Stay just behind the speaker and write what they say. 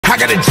I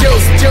got the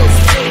juice, juice.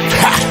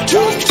 Ha.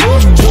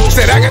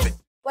 Said I got the.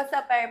 What's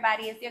up,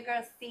 everybody? It's your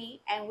girl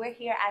C, and we're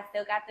here at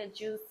Still Got the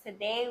Juice.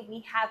 Today we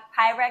have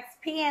Pyrex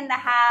P in the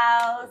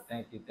house.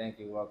 Thank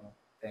you, welcome.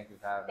 Thank you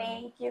for having me.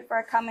 Thank you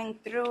for coming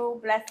through,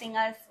 blessing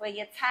us with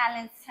your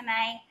talents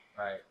tonight.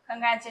 Right.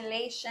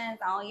 Congratulations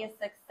on all your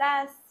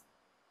success.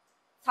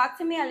 Talk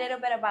to me a little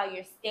bit about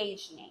your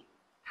stage name,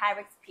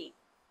 Pyrex P.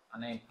 My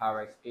name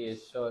Pyrex P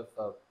is short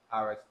for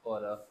Pyrex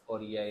Porter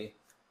 48,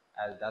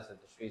 as that's what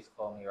the streets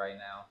call me right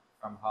now,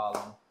 from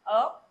Harlem.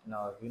 Oh. You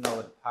know, if you know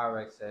what the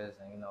Pyrex is,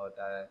 and you know what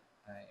that,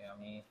 you know what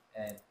I mean?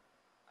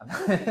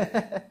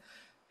 And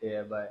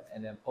yeah, but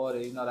and then Porter,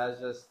 you know, that's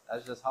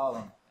just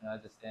Harlem. You know,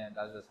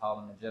 that's just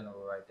Harlem in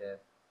general right there.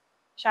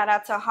 Shout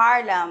out to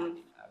Harlem.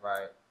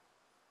 Right.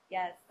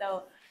 Yes.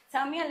 So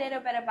tell me a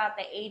little bit about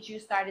the age you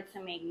started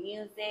to make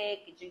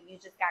music. You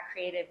just got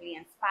creatively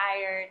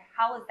inspired.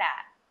 How was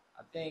that?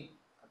 I think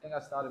I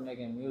started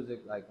making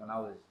music like when I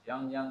was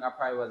young. I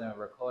probably wasn't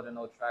recording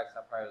no tracks.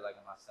 I probably was like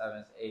in my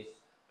 7th, 8th.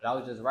 But I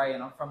was just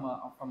writing. I'm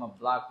from a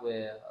block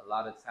where a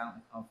lot of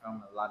talent come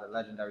from, a lot of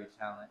legendary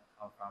talent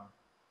come from.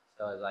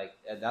 So it's like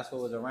that's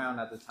what was around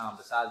at the time.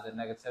 Besides the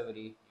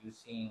negativity, you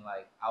seen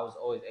like I was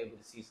always able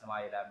to see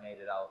somebody that made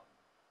it out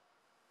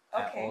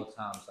at all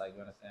times. Like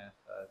you understand?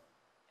 So,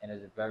 and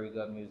there's very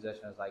good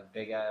musicians like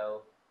Big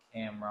L,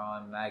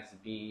 Cameron, Max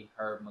B,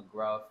 Herb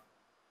McGruff,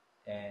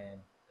 and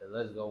the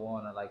list go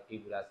on. And like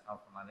people that come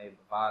from my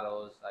neighborhood,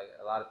 Vados, like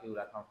a lot of people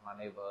that come from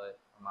my neighborhood,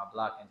 from my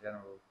block in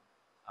general.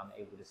 I'm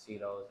able to see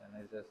those,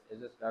 and it's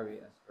just very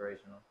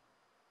inspirational.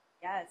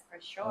 Yes, for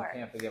sure. I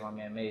can't forget my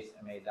man Mace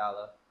and May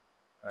Dollar.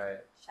 Right.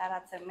 Shout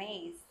out to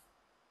Mace.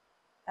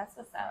 That's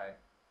what's up. Right.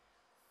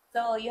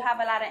 So you have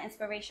a lot of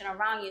inspiration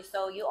around you,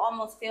 so you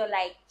almost feel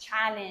like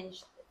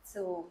challenged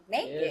to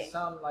make it. It's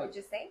something like, would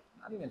you say?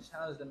 Not even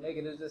challenged to make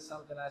it. It's just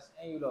something that's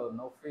in you though.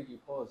 No freaky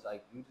pose.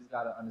 Like you just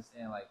gotta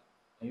understand. Like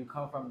when you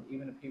come from,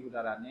 even the people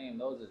that I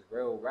named, those is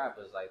real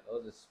rappers. Like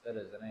those are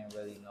spitters. It ain't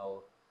really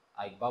no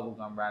like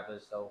bubblegum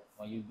rappers. So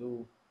when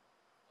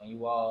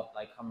you all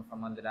like coming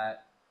from under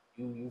that,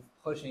 you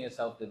pushing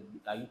yourself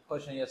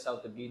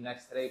to be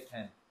next to their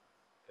pen,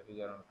 if you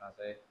get what I'm trying to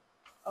say.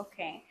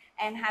 Okay.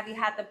 And have you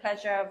had the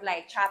pleasure of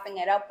like chopping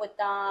it up with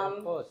them? Yeah,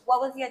 of course.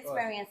 What was your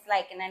experience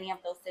like in any of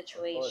those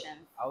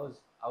situations? I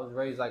was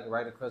raised like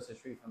right across the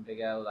street from Big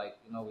L. Like,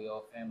 you know, we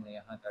all family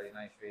at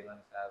 139th Street,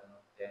 Lennox Avenue,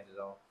 Danger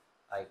Zone.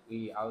 Like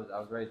I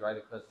was raised right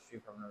across the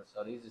street from them.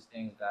 So these are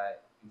things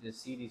that you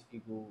just see these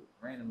people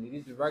randomly.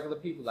 These are regular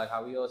people, like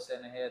how we all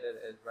sitting here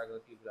as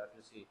regular people that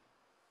you see.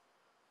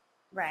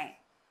 Right.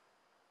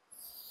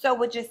 So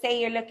would you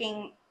say you're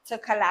looking to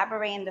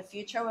collaborate in the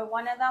future with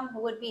one of them?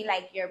 Who would be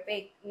like your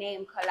big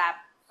name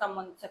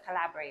someone to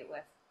collaborate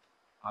with?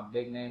 My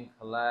big name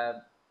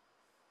collab,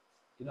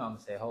 you know I'm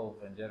gonna say Hov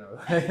in general.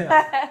 Shout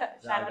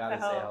I out gotta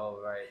to say Hov.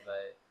 Hov, right?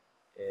 But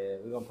yeah,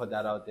 we're gonna put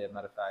that out there.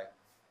 Matter of fact,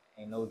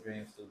 ain't no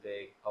dreams too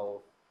big.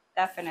 Hov.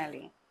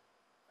 Definitely.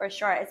 For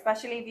sure,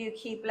 especially if you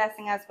keep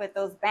blessing us with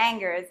those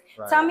bangers.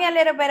 Right. Tell me a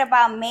little bit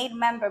about Made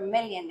Member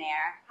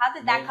Millionaire. How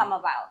did that come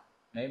about?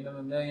 Made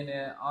Member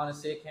Millionaire,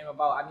 honestly, it came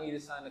about. I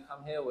needed something to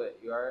come here with,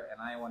 you heard?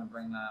 And I didn't want to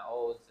bring that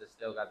old to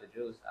Still Got the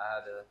Juice. I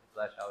had to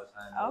flesh out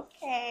something.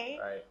 Okay.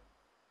 Right.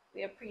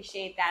 We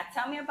appreciate that.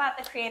 Tell me about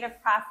the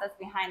creative process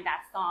behind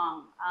that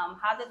song.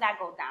 How did that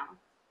go down?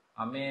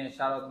 My man,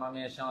 shout out to my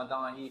man Sean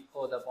Don. He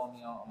pulled up on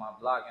me on my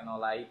block and all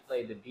that. He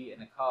played the beat in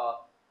the car.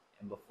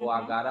 And before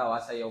I got out,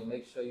 I said, yo,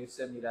 make sure you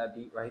send me that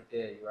beat right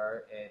there, you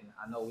heard? And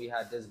I know we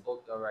had this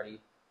booked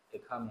already to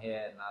come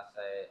here. And I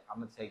said,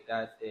 I'm going to take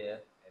that there.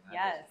 And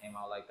I just came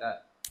out like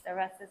that. The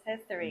rest is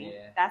history.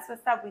 Yeah. That's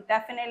what's up. We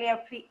definitely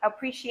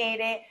appreciate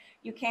it.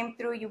 You came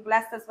through. You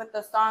blessed us with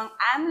the song.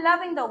 I'm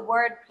loving the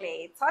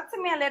wordplay. Talk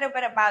to me a little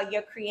bit about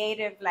your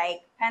creative,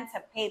 like, pen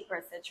to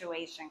paper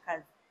situation,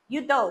 because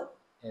you dope.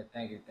 Yeah,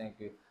 thank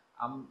you.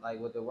 I'm like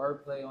with the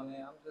wordplay on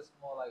there, I'm just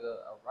more like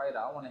a writer.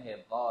 I want to hear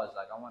bars.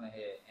 Like I want to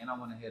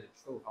hear the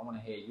truth. I want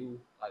to hear you.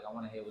 Like I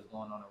want to hear what's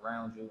going on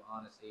around you,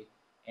 honestly.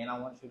 And I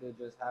want you to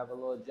just have a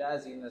little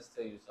jazziness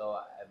to you. So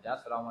if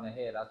that's what I want to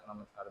hear, that's what I'm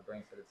going to try to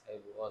bring to the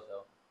table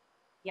also.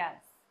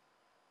 Yes.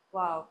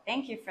 Well,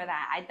 thank you for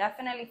that. I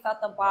definitely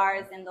felt the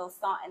bars in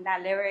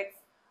that lyrics.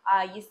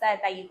 You said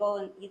that you go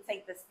and you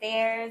take the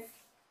stairs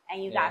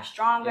and you got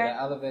stronger. Yeah,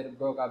 the elevator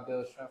broke. I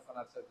built strength when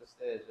I took the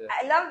stairs. Yeah.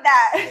 I love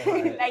that.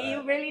 Yeah, like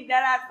you really did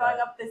us going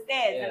up the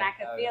stairs, and I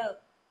could feel.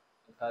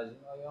 Because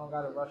you don't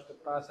gotta rush the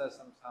process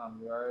sometimes.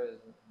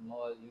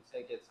 More you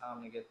take your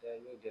time to get there,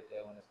 you'll get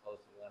there when it's supposed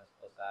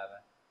to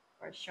happen.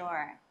 For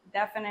sure.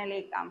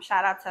 Definitely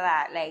shout out to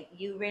that. Like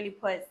you really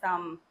put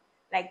some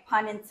like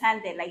pun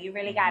intended, like you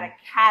really gotta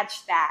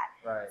catch that.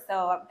 Right. So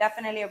I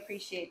definitely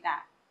appreciate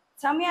that.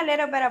 Tell me a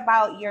little bit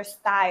about your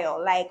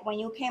style. Like when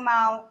you came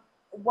out,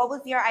 what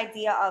was your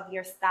idea of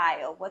your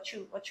style? What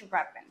you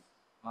repping?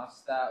 My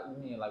style,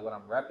 you mean like what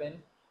I'm repping?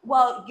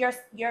 Well, your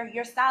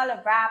style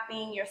of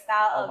rapping, your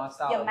style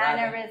of your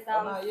mannerisms.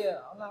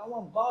 I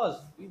want bars.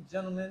 We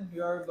gentlemen,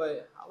 you heard,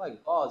 but I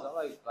like bars. I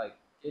like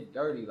get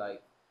dirty.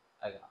 Like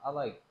Like I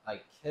like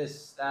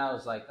Kiss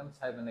Styles, like them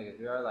type of niggas.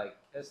 You are like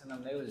kissing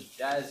them. They was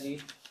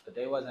jazzy, but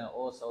they wasn't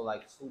also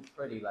like too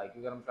pretty. Like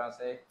you get what I'm trying to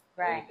say?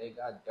 Right. They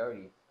got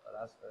dirty.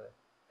 So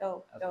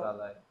Dope. that's what I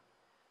like.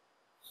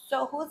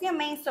 So who's your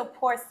main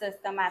support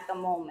system at the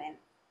moment?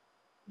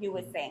 You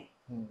would say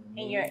in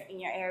Me your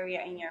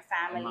area, in your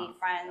family,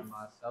 friends. and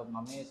myself.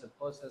 My main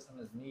support system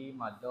is me,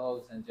 my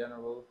dogs in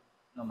general.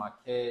 You know, my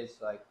kids,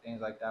 like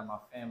things like that. My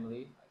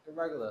family, like the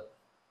regular.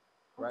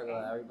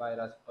 Okay. Everybody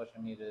that's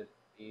pushing me to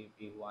be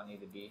who I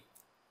need to be.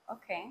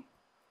 Okay.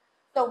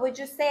 So what would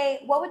you say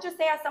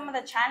are some of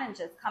the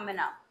challenges coming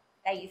up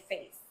that you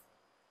face?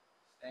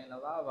 Staying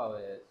alive out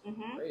here, it's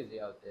Mm-hmm. crazy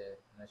out there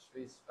in the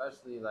streets,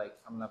 especially like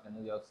coming up in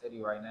New York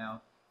City right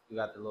now. You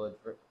got the little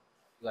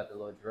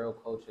drill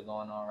culture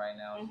going on right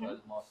now, Mm-hmm. so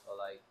it's more so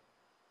like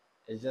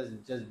it's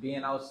just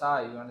being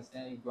outside. You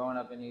understand? You growing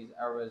up in these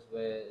eras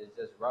where it's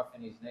just rough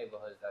in these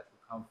neighborhoods that you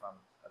come from.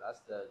 So that's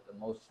the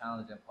most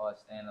challenging part: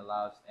 staying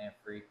alive, staying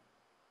free.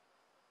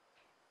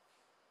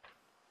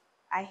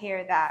 I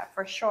hear that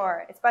for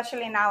sure,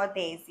 especially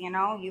nowadays,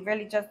 you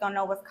really just don't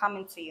know what's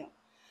coming to you.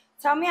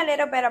 Tell me a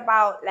little bit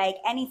about like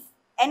any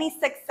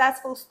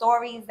successful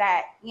stories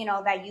that,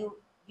 that you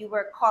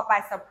were caught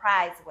by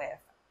surprise with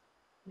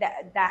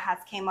that has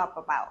came up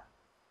about.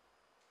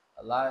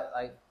 A lot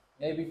like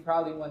maybe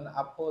probably when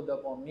I pulled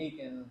up on Meek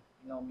and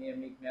me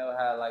and Meek Mill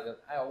had like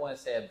I wouldn't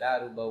say a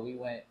battle, but we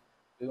went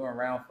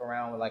round for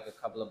round with like a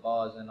couple of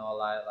bars and all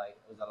that. Like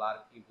there was a lot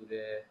of people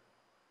there.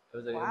 It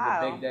was a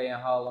Wow. big day in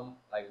Harlem.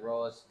 Like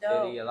Ross,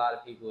 Dope. Diddy, a lot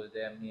of people was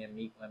there. Me and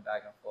Meek went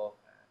back and forth,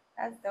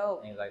 man. That's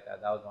dope. Things like that.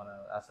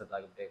 That's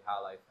like a big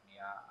highlight for me.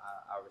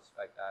 I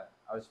respect that.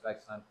 I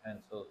respect Sun Penn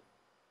too.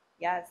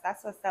 Yes,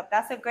 that's what's up.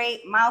 That's a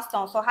great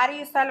milestone. So how do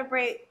you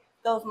celebrate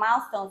those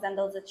milestones and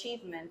those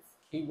achievements?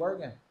 Keep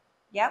working.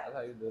 Yep, That's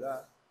how you do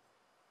that.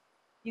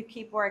 you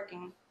keep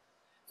working.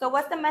 So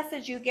what's the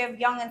message you give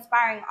young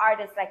inspiring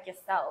artists like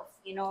yourself,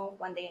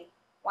 when they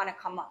want to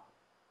come up?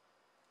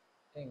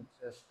 I think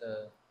just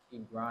to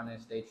keep grinding,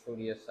 stay true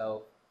to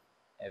yourself.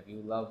 If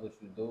you love what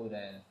you do,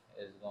 then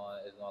it's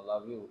gonna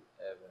love you.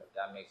 If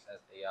that makes sense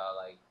to y'all,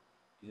 like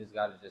you just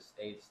gotta just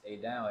stay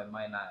down. It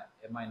might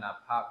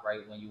not pop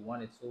right when you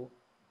want it to,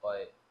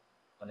 but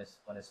when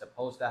it's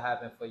supposed to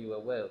happen for you,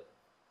 it will.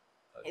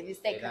 So If you just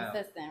stay down.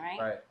 consistent, right?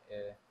 Right. Yeah.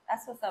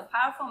 That's what's a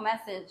powerful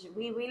message.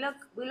 We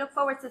look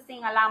forward to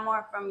seeing a lot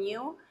more from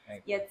you,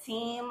 Thank you. your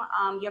team,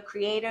 your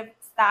creative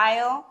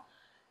style.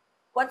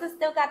 What does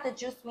Still Got the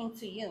Juice mean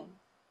to you?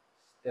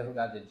 Still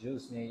got the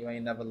juice, man. You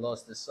ain't never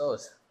lost the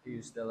sauce.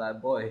 You still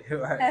that boy,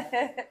 right?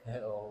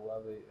 Or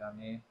whoever. I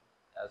mean,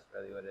 that's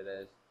really what it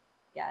is.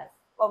 Yes.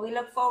 Well, we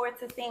look forward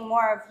to seeing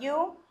more of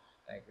you.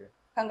 Thank you.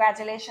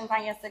 Congratulations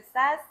on your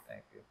success.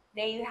 Thank you.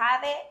 There you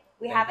have it.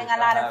 We're Thank having you a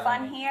for lot of having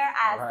fun me. here.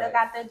 I Still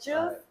Got the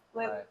Juice.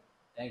 Right.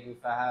 Thank you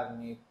for having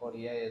me.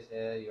 Portier is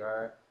here. You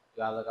heard.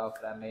 You gotta look out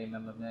for that May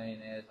Member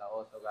Millionaires. I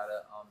also got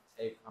a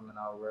tape coming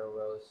out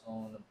real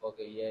soon. The book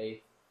of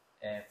Yay,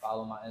 and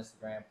follow my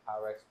Instagram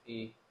Pyrex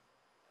P.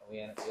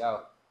 And we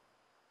out.